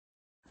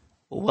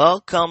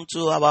Welcome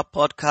to our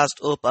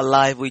podcast Hope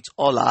Alive with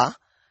Ola,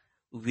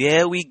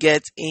 where we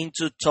get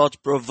into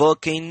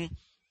thought-provoking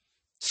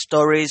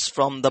stories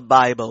from the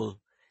Bible.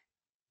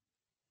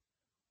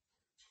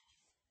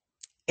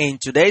 In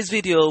today's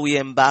video, we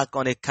embark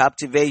on a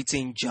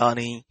captivating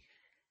journey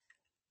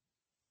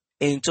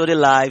into the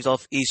lives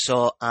of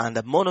Esau and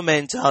the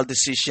monumental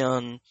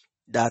decision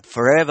that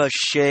forever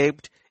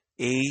shaped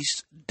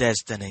his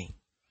destiny.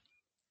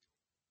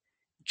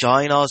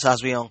 Join us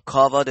as we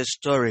uncover the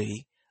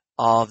story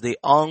of the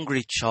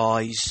hungry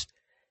choice,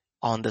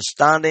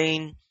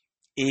 understanding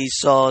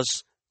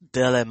Esau's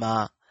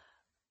dilemma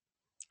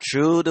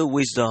through the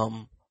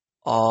wisdom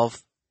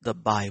of the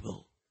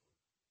Bible.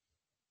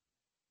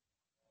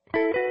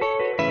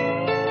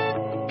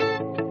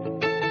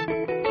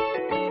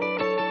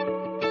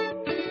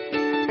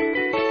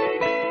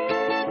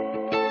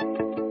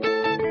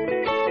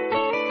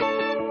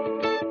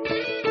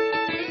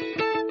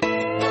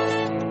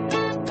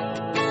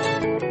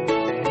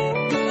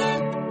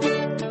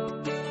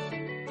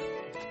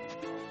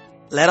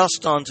 Let us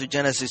turn to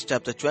Genesis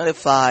chapter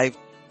 25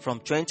 from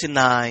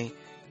 29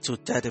 to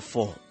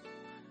 34.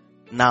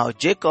 Now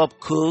Jacob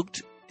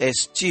cooked a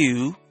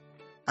stew,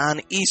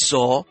 and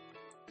Esau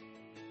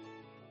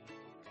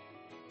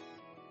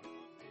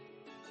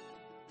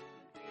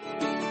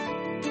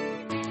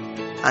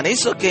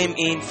came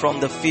in from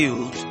the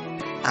field,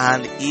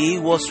 and he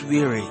was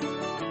weary.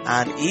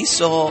 And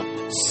Esau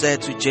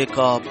said to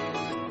Jacob,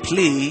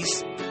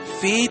 "Please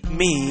feed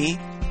me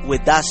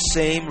with that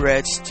same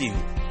red stew,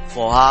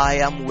 for I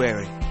am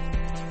weary."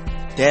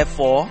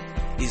 Therefore,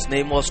 his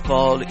name was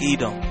called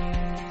Edom.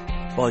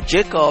 But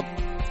Jacob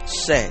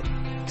said,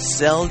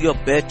 "Sell your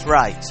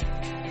birthright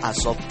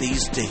as of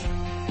this day."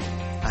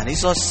 And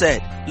Esau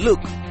said,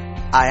 "Look,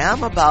 I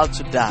am about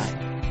to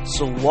die,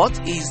 so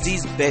what is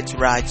this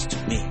birthright to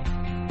me?"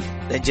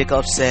 Then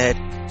Jacob said,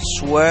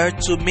 "Swear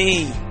to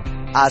me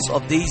as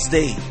of this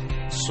day."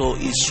 So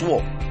he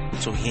swore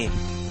to him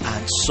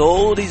and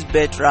sold his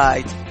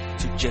birthright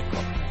to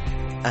Jacob.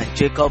 And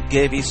Jacob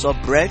gave Esau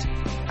bread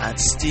and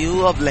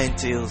stew of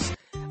lentils.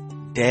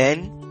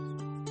 Then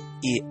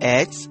he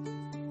ate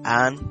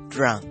and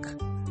drank,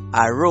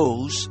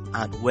 arose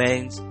and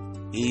went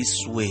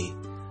his way.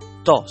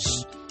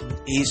 Thus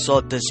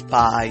Esau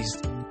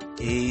despised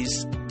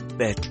his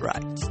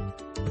birthright.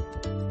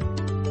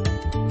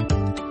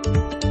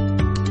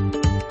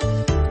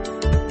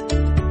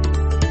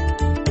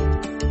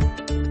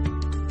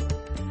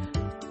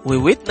 We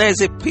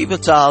witness a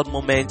pivotal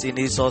moment in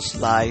Esau's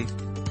life.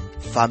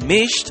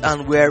 Famished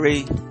and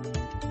weary,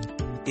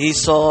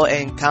 Esau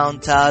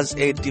encounters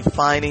a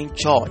defining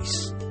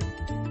choice,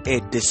 a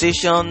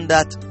decision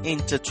that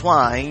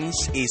intertwines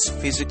his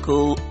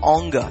physical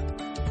hunger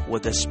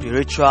with the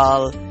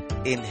spiritual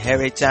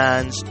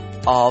inheritance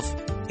of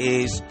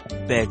his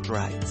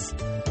birthright.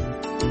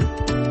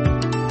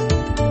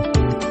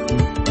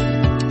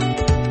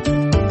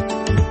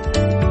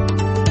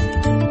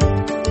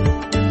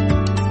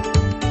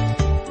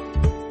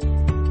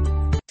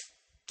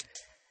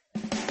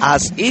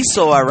 As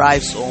Esau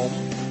arrives home,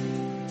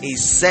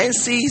 his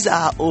senses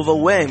are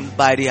overwhelmed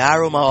by the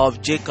aroma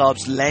of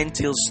Jacob's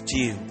lentil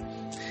stew.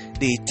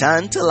 The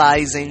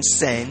tantalizing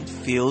scent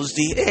fills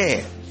the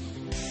air,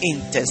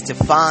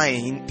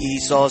 intensifying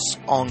Esau's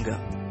hunger.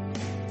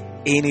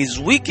 In his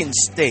weakened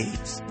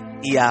state,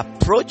 he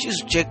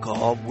approaches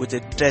Jacob with a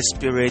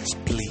desperate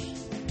plea.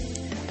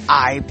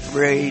 "I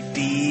pray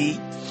thee,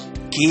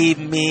 give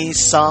me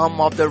some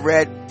of the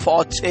red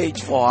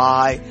pottage, for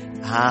I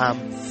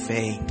am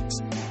faint,"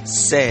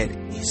 said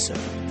Esau.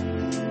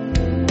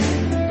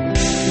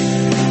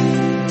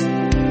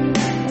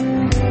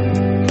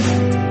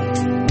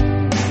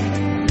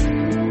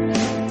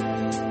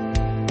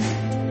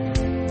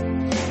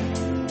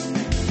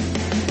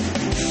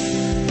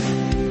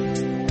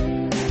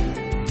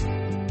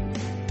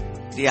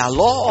 The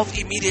allure of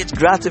immediate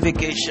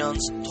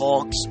gratifications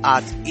tugs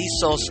at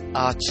Esau's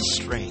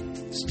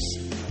heartstrings,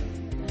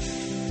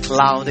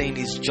 clouding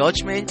his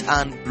judgment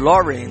and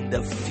blurring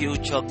the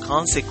future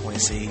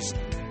consequences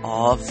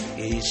of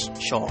his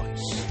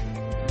choice.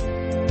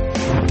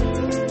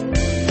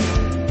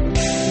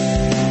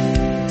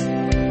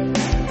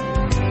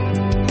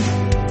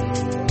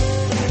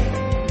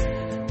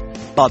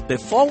 But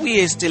before we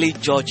hastily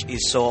judge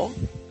Esau,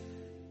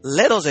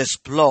 let us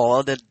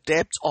explore the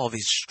depth of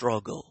his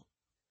struggle.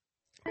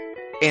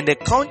 In the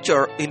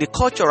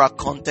cultural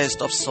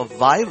context of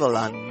survival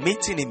and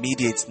meeting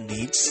immediate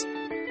needs,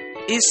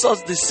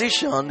 Esau's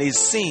decision is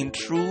seen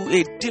through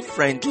a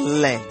different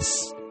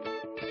lens.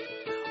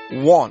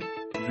 One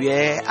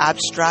where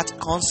abstract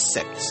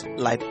concepts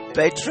like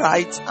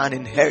birthright and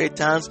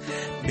inheritance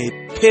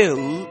may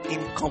pale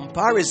in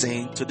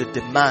comparison to the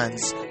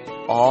demands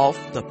of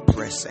the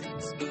present.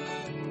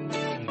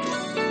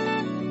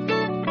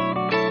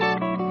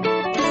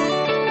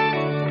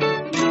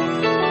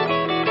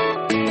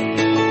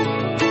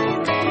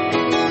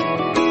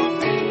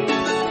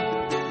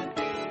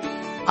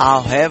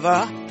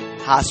 However,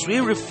 as we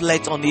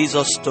reflect on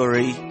Esau's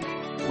story,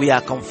 we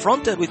are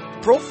confronted with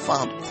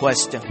profound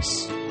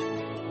questions.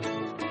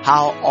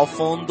 How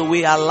often do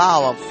we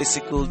allow our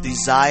physical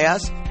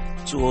desires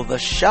to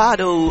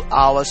overshadow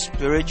our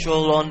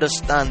spiritual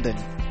understanding?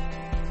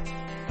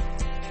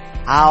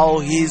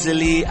 How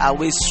easily are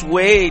we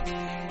swayed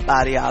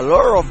by the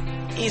allure of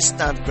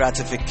instant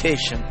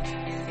gratification,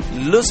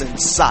 losing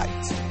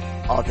sight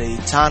of the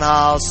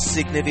eternal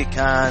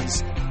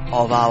significance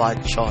of our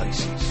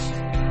choices?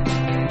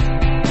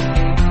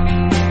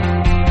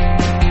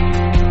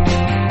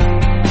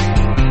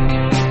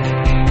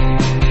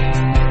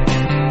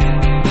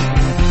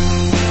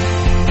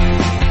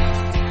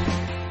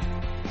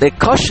 The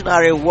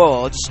cautionary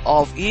words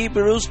of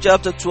Hebrews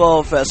chapter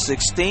 12 verse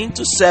 16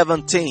 to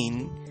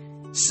 17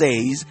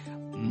 says,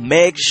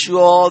 "Make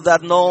sure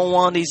that no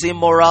one is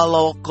immoral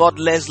or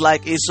godless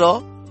like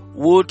Esau,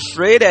 who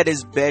traded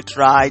his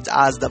birthright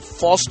as the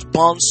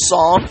firstborn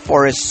son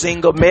for a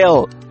single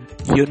meal.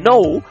 You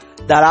know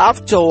that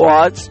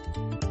afterwards,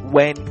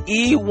 when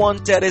he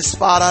wanted his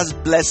father's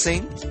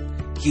blessing,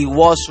 he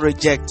was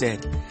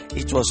rejected.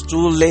 It was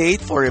too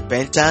late for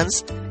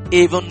repentance,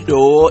 even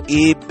though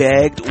he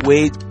begged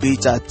with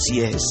bitter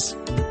tears."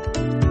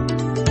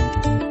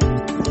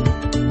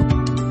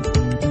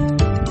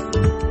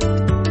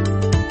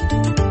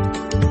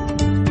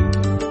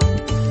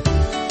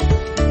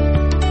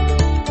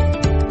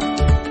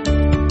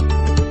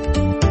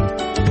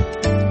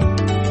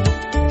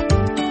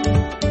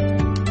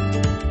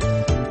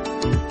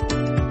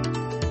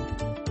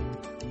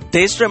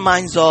 This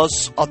reminds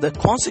us of the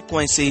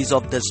consequences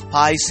of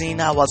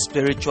despising our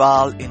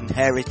spiritual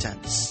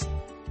inheritance.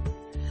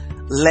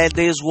 Let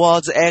these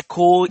words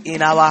echo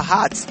in our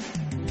hearts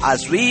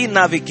as we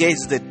navigate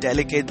the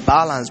delicate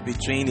balance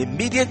between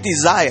immediate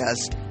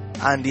desires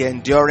and the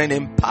enduring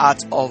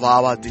impact of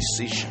our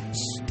decisions.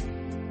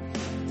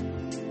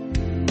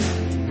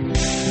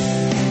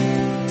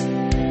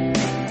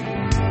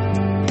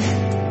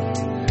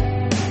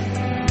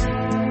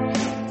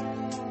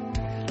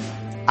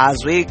 As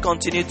we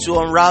continue to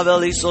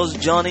unravel Esau's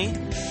journey,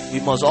 we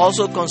must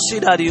also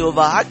consider the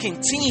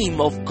overarching theme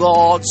of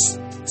God's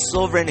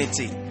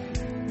sovereignty.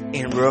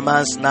 In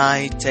Romans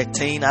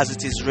 9:13, as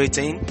it is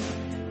written,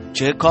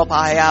 "Jacob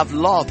I have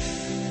loved,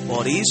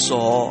 but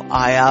Esau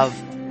I have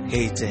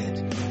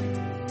hated."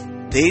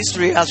 This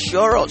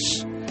reassures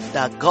us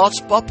that God's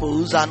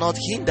purposes are not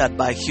hindered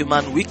by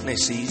human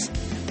weaknesses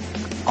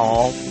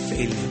or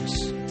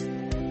failures.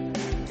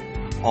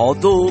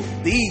 Although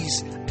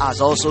these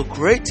has also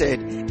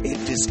created a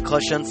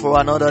discussion for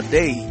another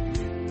day,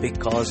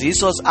 because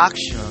Esau's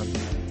action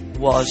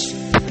was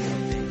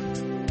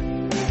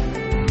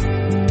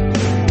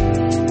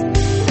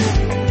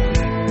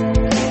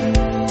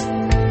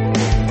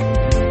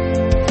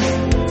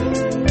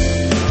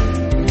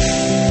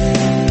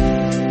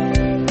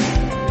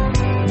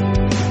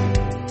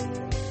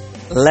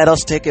Let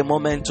us take a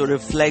moment to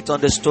reflect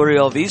on the story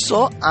of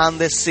Esau and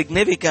the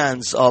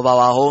significance of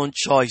our own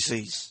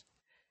choices.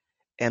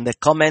 In the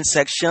comment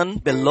section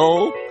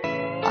below,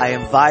 I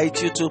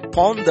invite you to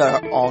ponder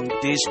on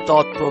these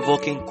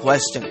thought-provoking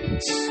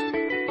questions.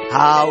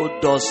 How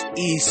does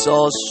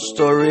Esau's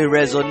story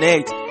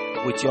resonate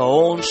with your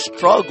own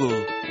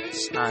struggles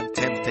and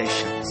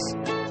temptations?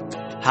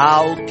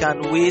 How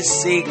can we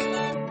seek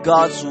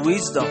God's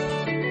wisdom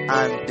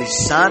and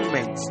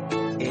discernment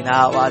in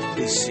our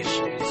decisions?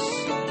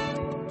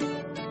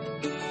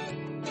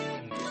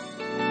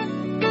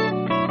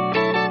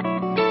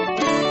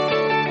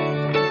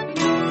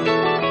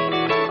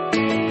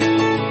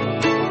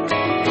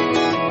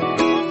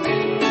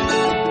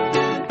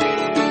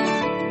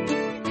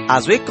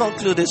 As we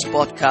conclude this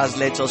podcast,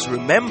 let us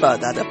remember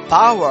that the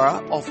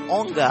power of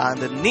hunger and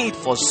the need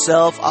for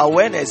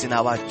self-awareness in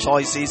our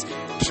choices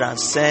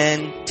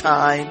transcend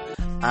time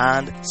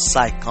and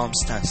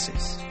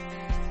circumstances.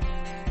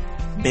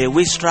 May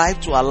we strive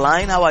to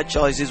align our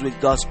choices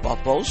with God's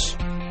purpose,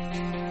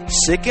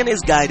 seeking His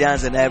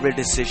guidance in every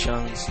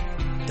decision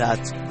that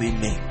we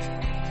make.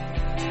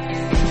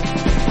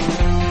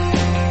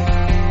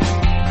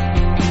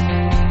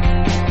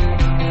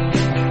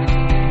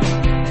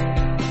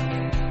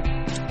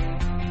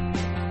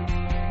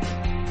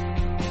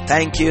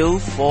 Thank you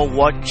for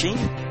watching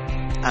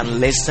and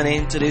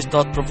listening to this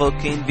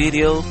thought-provoking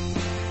video,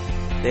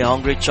 The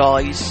Hungry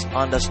Choice,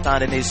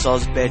 Understanding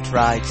Esau's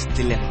Birthright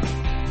Dilemma.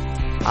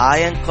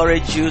 I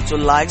encourage you to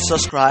like,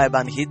 subscribe,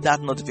 and hit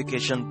that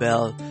notification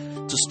bell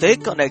to stay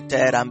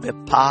connected and be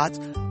part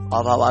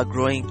of our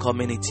growing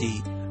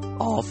community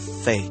of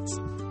faith.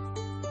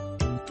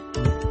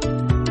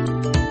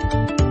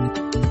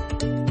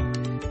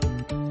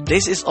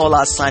 This is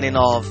Ola signing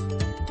off,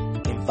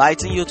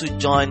 inviting you to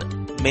join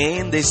me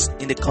in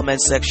the comment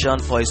section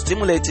for a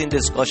stimulating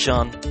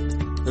discussion.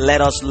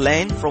 Let us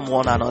learn from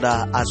one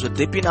another as we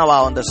deepen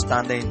our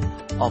understanding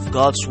of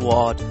God's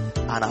Word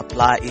and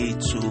apply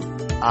it to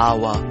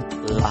our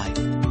life.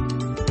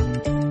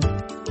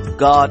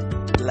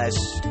 God bless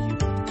you.